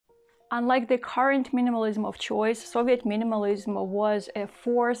unlike the current minimalism of choice, Soviet minimalism was a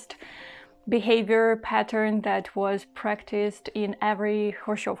forced behavior pattern that was practiced in every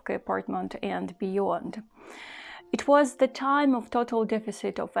Khrushchevka apartment and beyond. It was the time of total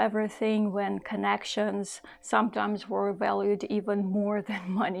deficit of everything, when connections sometimes were valued even more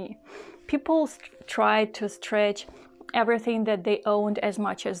than money. People tried to stretch everything that they owned as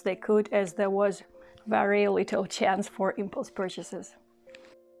much as they could, as there was very little chance for impulse purchases.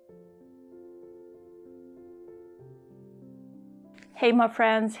 Hey my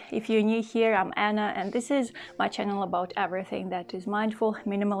friends, if you're new here, I'm Anna, and this is my channel about everything that is mindful,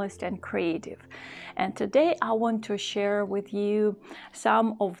 minimalist and creative. And today I want to share with you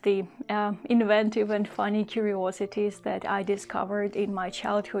some of the inventive and funny curiosities that I discovered in my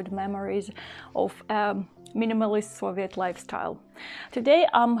childhood memories of minimalist Soviet lifestyle. Today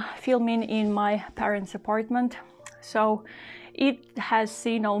I'm filming in my parents' apartment, so it has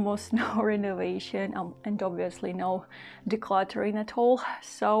seen almost no renovation and obviously no decluttering at all,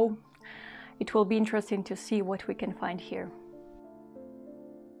 so it will be interesting to see what we can find here.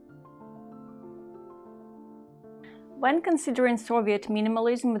 When considering Soviet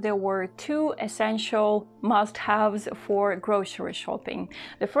minimalism, there were two essential must-haves for grocery shopping.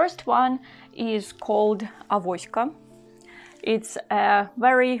 The first one is called avoska. It's a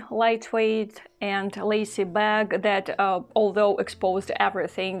very lightweight and lacy bag that, although exposed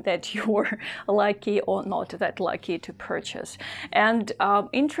everything that you were lucky or not that lucky to purchase. And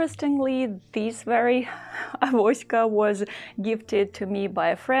interestingly, this very avoska was gifted to me by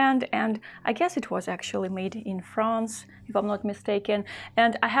a friend, and I guess it was actually made in France, if I'm not mistaken.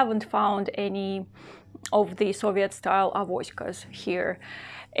 And I haven't found any of the Soviet-style avoskas here.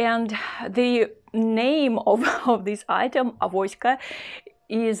 And the name of this item, avoska,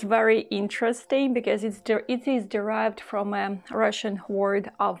 is very interesting because it is derived from a Russian word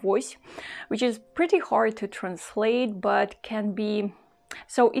avos, which is pretty hard to translate, but can be,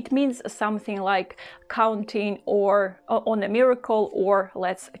 so it means something like counting or on a miracle, or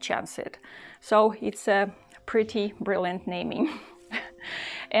let's chance it. So it's a pretty brilliant naming.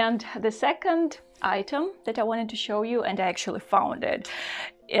 And the second item that I wanted to show you, and I actually found it,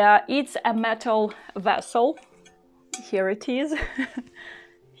 it's a metal vessel. Here it is.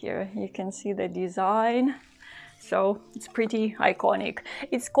 Here you can see the design, so it's pretty iconic.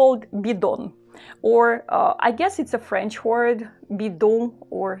 It's called bidon, or I guess it's a French word, bidon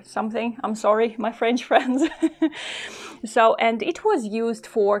or something. I'm sorry, my French friends. So, and it was used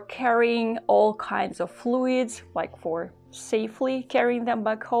for carrying all kinds of fluids, like for safely carrying them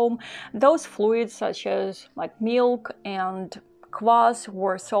back home. Those fluids, such as like milk and kvass,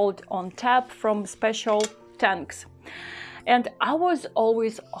 were sold on tap from special tanks. And I was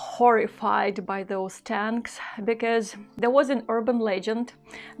always horrified by those tanks, because there was an urban legend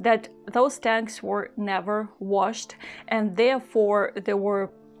that those tanks were never washed, and therefore they were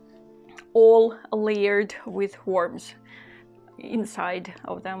all layered with worms inside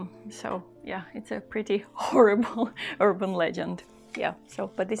of them. So yeah, it's a pretty horrible urban legend. Yeah, so,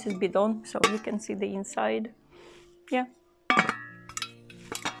 but this is bidon, so you can see the inside. Yeah.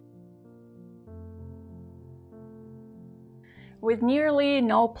 With nearly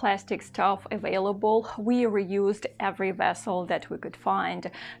no plastic stuff available, we reused every vessel that we could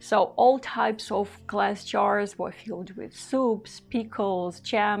find. So all types of glass jars were filled with soups, pickles,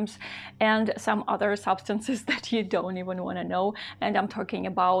 jams, and some other substances that you don't even want to know. And I'm talking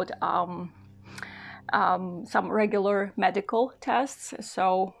about some regular medical tests.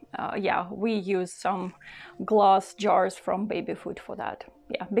 So yeah, we used some glass jars from baby food for that.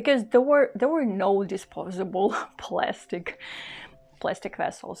 Yeah, because there were no disposable plastic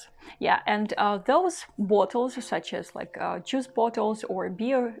vessels. Yeah, and those bottles, such as like juice bottles or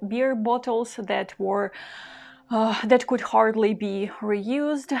beer bottles that were that could hardly be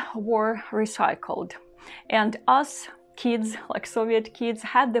reused, were recycled. And us kids, like Soviet kids,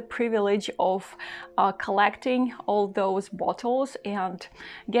 had the privilege of collecting all those bottles and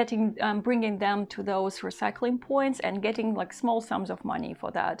bringing them to those recycling points and getting like small sums of money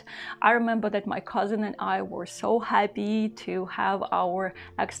for that. I remember that my cousin and I were so happy to have our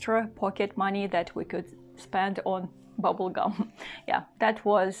extra pocket money that we could spend on bubble gum. Yeah, that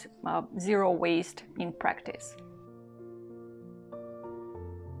was zero waste in practice.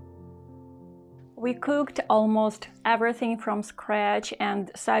 We cooked almost everything from scratch, and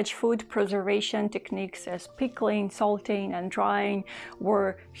such food preservation techniques as pickling, salting, and drying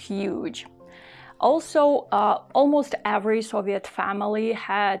were huge. Also, almost every Soviet family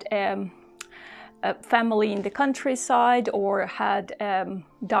had a family in the countryside, or had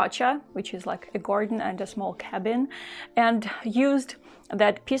dacha, which is like a garden and a small cabin, and used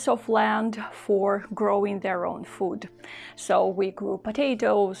that piece of land for growing their own food. So we grew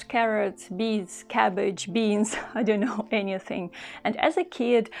potatoes, carrots, beets, cabbage, beans, I don't know anything. And as a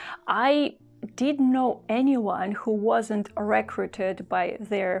kid, I didn't know anyone who wasn't recruited by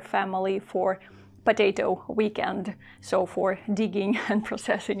their family for potato weekend, so for digging and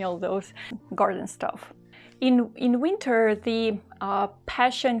processing all those garden stuff. In winter, the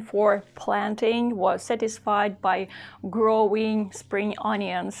passion for planting was satisfied by growing spring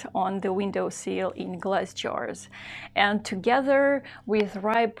onions on the windowsill in glass jars. And together with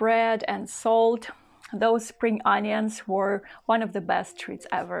rye bread and salt, those spring onions were one of the best treats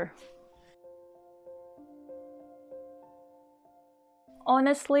ever.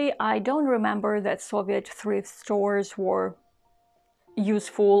 Honestly, I don't remember that Soviet thrift stores were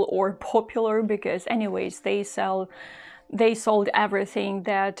useful or popular, because anyways they sold everything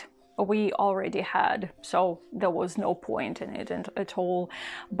that we already had, so there was no point in it at all.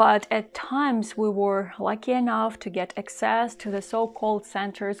 But at times we were lucky enough to get access to the so-called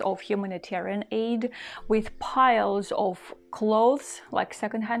centers of humanitarian aid with piles of clothes, like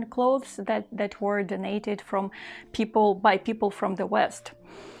secondhand clothes that were donated by people from the West.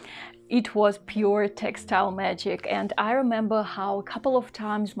 It was pure textile magic, and I remember how a couple of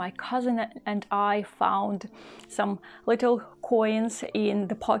times my cousin and I found some little coins in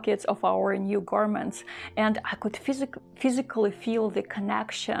the pockets of our new garments, and I could physically feel the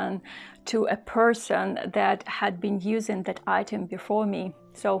connection to a person that had been using that item before me.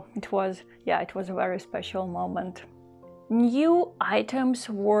 So it was a very special moment. New items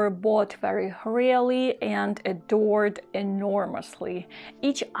were bought very rarely and adored enormously.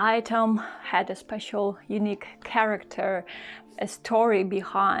 Each item had a special, unique character, a story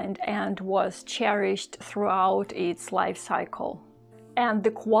behind, and was cherished throughout its life cycle. And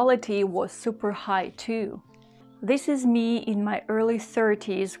the quality was super high too. This is me in my early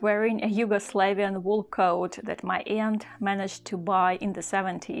 30s wearing a Yugoslavian wool coat that my aunt managed to buy in the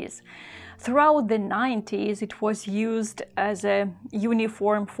 70s. Throughout the 90s, it was used as a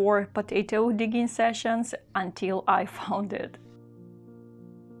uniform for potato digging sessions until I found it.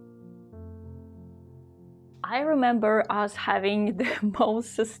 I remember us having the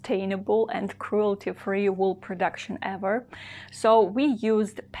most sustainable and cruelty-free wool production ever. So we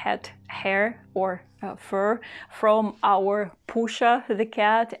used pet hair or fur from our Pusha, the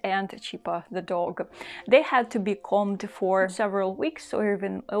cat, and Chipa, the dog. They had to be combed for several weeks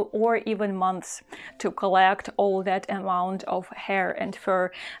or even months to collect all that amount of hair and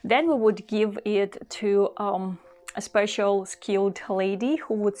fur. Then we would give it to a special skilled lady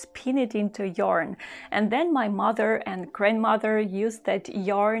who would spin it into yarn. And then my mother and grandmother used that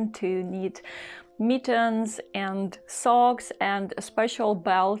yarn to knit mittens and socks and special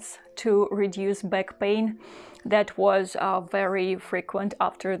belts to reduce back pain that was very frequent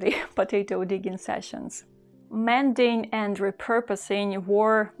after the potato digging sessions. Mending and repurposing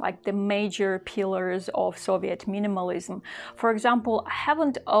were like the major pillars of Soviet minimalism. For example, I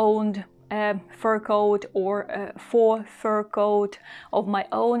haven't owned a fur coat or a faux fur coat of my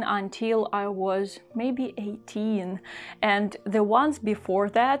own until I was maybe 18, and the ones before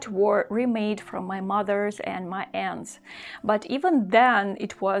that were remade from my mother's and my aunt's. But even then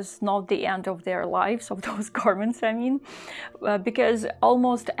it was not the end of their lives, of those garments I mean, because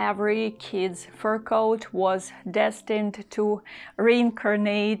almost every kid's fur coat was destined to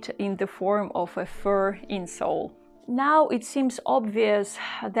reincarnate in the form of a fur insole. Now it seems obvious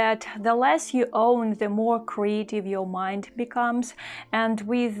that the less you own, the more creative your mind becomes, and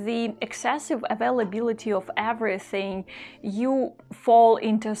with the excessive availability of everything, you fall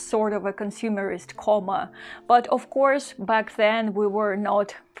into sort of a consumerist coma. But of course, back then we were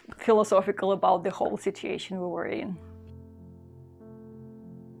not philosophical about the whole situation we were in.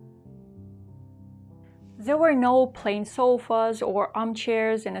 There were no plain sofas or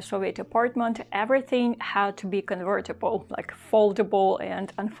armchairs in a Soviet apartment. Everything had to be convertible, like foldable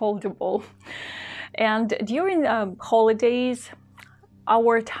and unfoldable. And during holidays,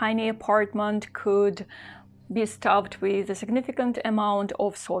 our tiny apartment could be stuffed with a significant amount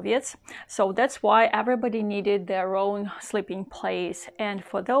of Soviets. So that's why everybody needed their own sleeping place. And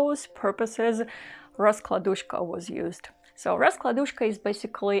for those purposes, raskладушка was used. So raskладушка is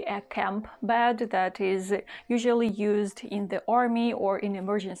basically a camp bed that is usually used in the army or in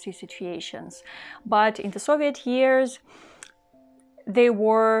emergency situations. But in the Soviet years, they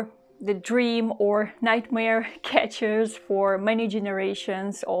were the dream or nightmare catchers for many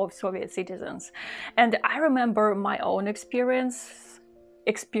generations of Soviet citizens. And I remember my own experiences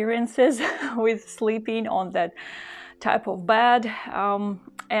with sleeping on that type of bed,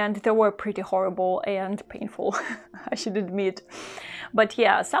 and they were pretty horrible and painful, I should admit. But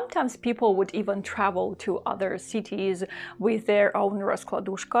yeah, sometimes people would even travel to other cities with their own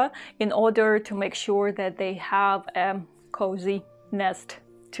раскладушка in order to make sure that they have a cozy nest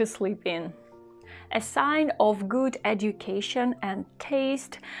to sleep in. A sign of good education and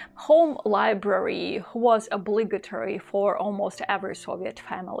taste, home library was obligatory for almost every Soviet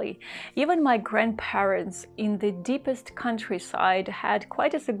family. Even my grandparents in the deepest countryside had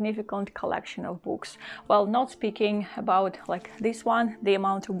quite a significant collection of books. Well, not speaking about like this one, the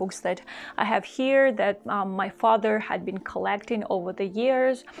amount of books that I have here that my father had been collecting over the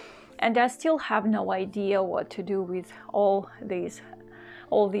years, and I still have no idea what to do with all these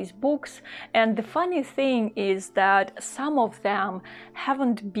books. And the funny thing is that some of them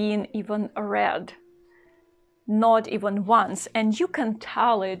haven't been even read, not even once, and you can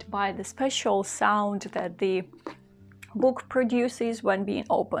tell it by the special sound that the book produces when being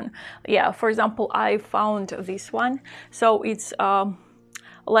open. Yeah, for example, I found this one, so it's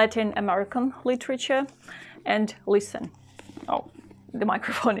Latin American literature, and listen. Oh, the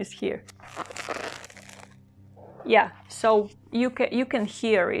microphone is here. Yeah, so you can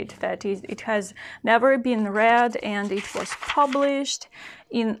hear it, that is, it has never been read, and it was published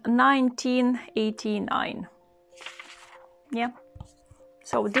in 1989. Yeah,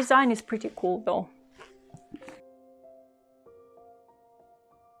 so design is pretty cool though.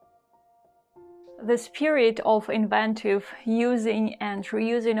 The spirit of inventive using and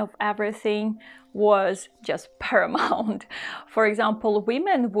reusing of everything was just paramount. For example,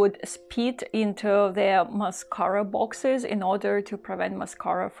 women would spit into their mascara boxes in order to prevent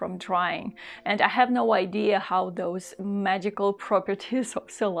mascara from drying. And I have no idea how those magical properties of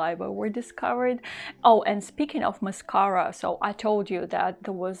saliva were discovered. Oh, and speaking of mascara, so I told you that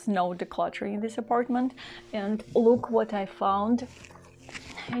there was no decluttering in this apartment. And look what I found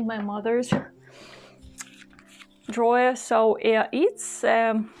in my mother's drawer. So it's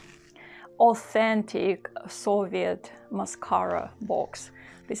authentic Soviet mascara box.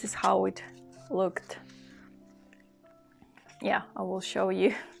 This is how it looked. Yeah, I will show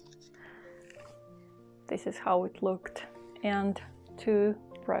you. This is how it looked. And two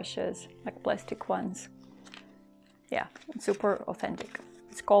brushes, like plastic ones. Yeah, super authentic.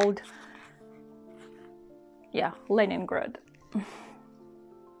 It's called, yeah, Leningrad.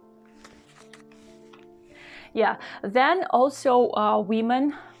 Yeah, then also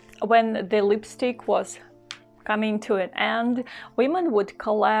women, when the lipstick was coming to an end, women would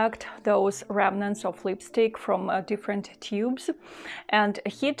collect those remnants of lipstick from different tubes and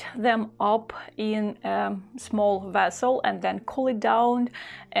heat them up in a small vessel and then cool it down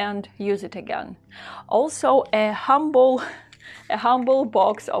and use it again. Also, a humble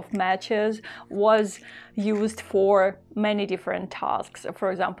box of matches was used for many different tasks.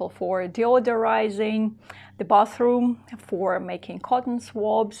 For example, for deodorizing the bathroom, for making cotton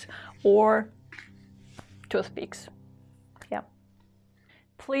swabs, or toothpicks. Yeah.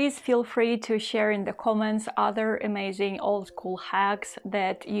 Please feel free to share in the comments other amazing old school hacks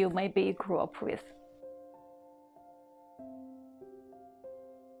that you maybe grew up with.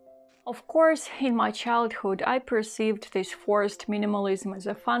 Of course, in my childhood, I perceived this forced minimalism as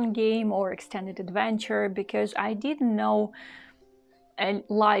a fun game or extended adventure because I didn't know a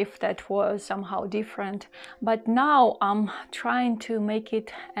life that was somehow different. But now I'm trying to make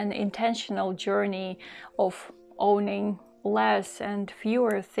it an intentional journey of owning less and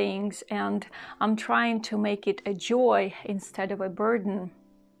fewer things, and I'm trying to make it a joy instead of a burden.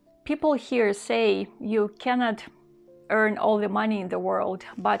 People here say you cannot earn all the money in the world,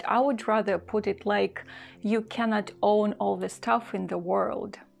 but I would rather put it like you cannot own all the stuff in the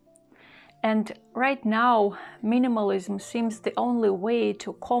world. And right now, minimalism seems the only way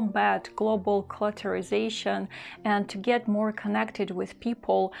to combat global clutterization and to get more connected with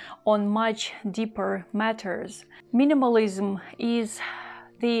people on much deeper matters. Minimalism is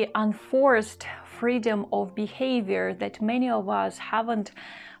the unforced freedom of behavior that many of us haven't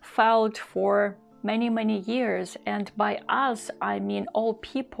felt for many years, and by us I mean all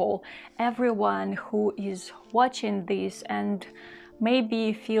people, everyone who is watching this and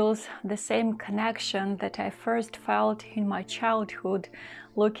maybe feels the same connection that I first felt in my childhood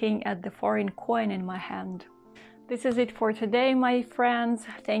looking at the foreign coin in my hand. This is it for today, my friends.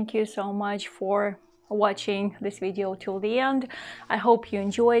 Thank you so much for watching this video till the end. I hope you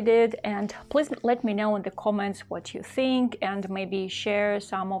enjoyed it, and please let me know in the comments what you think, and maybe share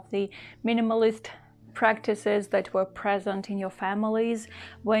some of the minimalist practices that were present in your families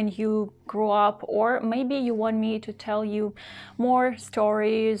when you grew up, or maybe you want me to tell you more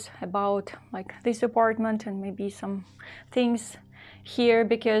stories about like this apartment and maybe some things here,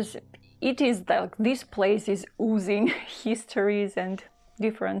 because it is like this place is oozing histories and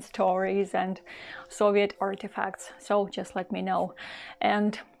different stories and Soviet artifacts. So just let me know.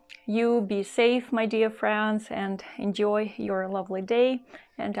 And you be safe, my dear friends, and enjoy your lovely day.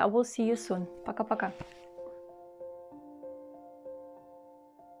 And I will see you soon. Пока-пока.